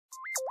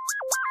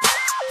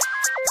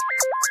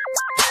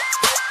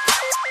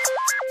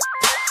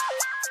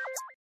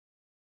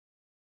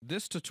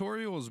This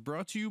tutorial is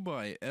brought to you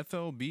by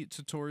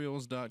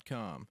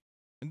flbeattutorials.com.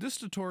 In this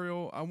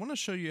tutorial, I want to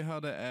show you how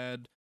to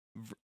add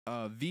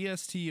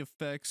VST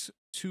effects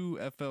to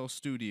FL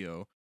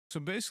Studio.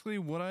 So basically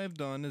what I've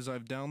done is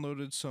I've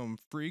downloaded some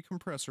free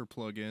compressor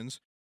plugins,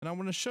 and I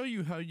want to show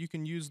you how you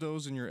can use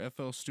those in your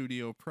FL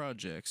Studio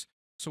projects.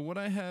 So what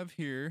I have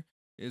here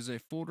is a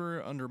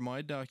folder under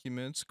my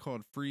documents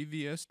called free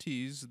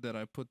VSTs that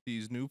I put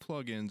these new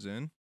plugins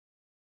in.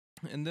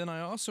 And then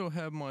I also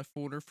have my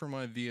folder for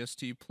my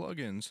VST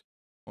plugins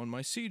on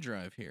my C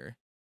drive here.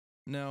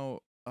 Now,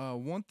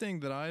 one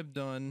thing that I've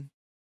done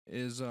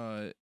is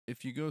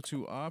if you go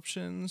to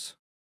Options,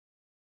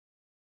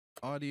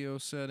 Audio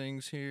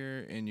Settings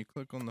here, and you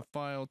click on the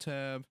File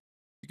tab,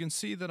 you can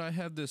see that I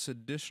have this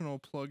additional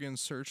plugin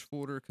search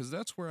folder because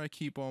that's where I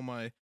keep all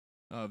my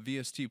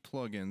VST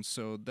plugins.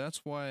 So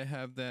that's why I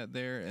have that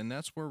there, and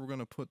that's where we're going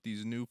to put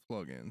these new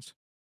plugins.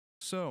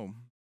 So,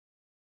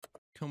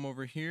 come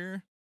over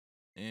here.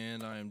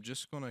 And I'm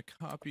just going to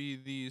copy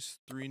these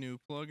 3 new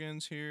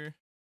plugins here.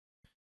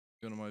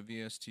 Go to my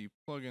VST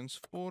plugins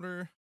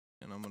folder,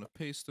 and I'm going to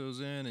paste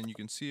those in. And you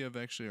can see I've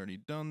actually already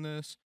done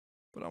this,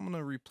 but I'm going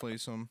to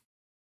replace them.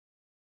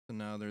 So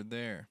now they're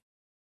there.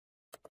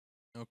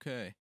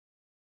 Okay.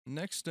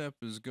 Next step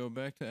is go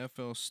back to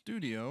FL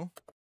Studio.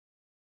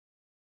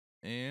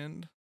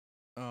 And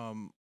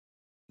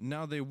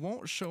now they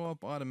won't show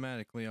up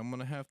automatically. I'm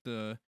going to have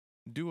to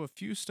do a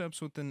few steps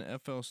within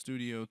FL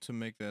Studio to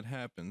make that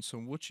happen. So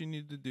what you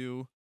need to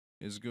do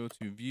is go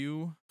to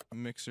View,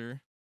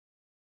 Mixer,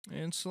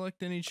 and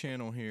select any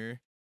channel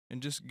here,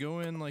 and just go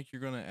in like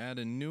you're going to add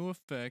a new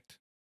effect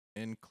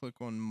and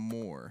click on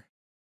More.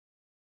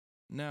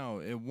 Now,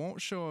 it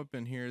won't show up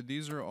in here.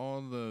 These are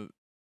all the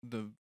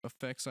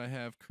effects I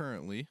have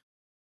currently,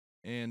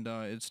 and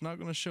it's not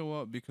going to show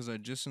up because I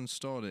just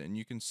installed it, and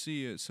you can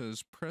see it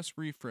says press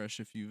refresh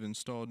if you've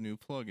installed new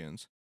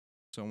plugins.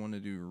 So I want to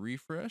do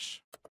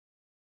refresh,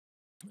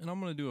 and I'm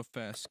going to do a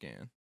fast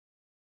scan.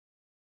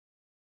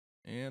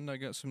 And I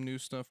got some new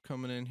stuff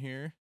coming in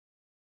here.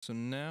 So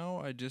now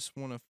I just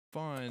want to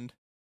find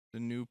the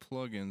new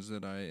plugins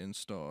that I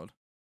installed.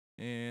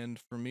 And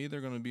for me, they're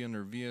going to be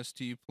under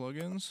VST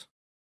plugins.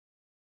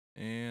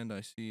 And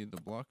I see the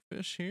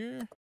Blockfish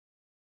here,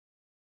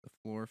 the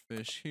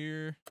Floorfish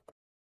here,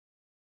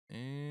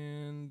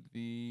 and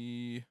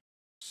the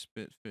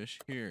Spitfish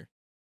here.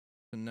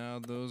 So now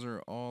those are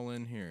all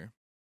in here.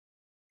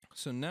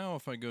 So now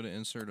if I go to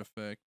Insert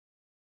Effect,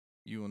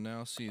 you will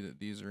now see that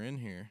these are in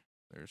here.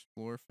 There's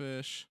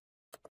Floorfish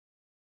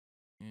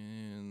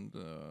and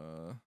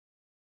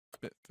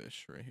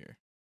Spitfish right here.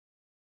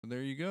 So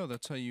there you go.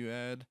 That's how you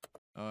add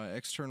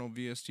external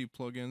VST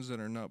plugins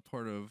that are not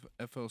part of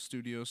FL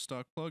Studio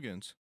stock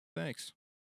plugins. Thanks.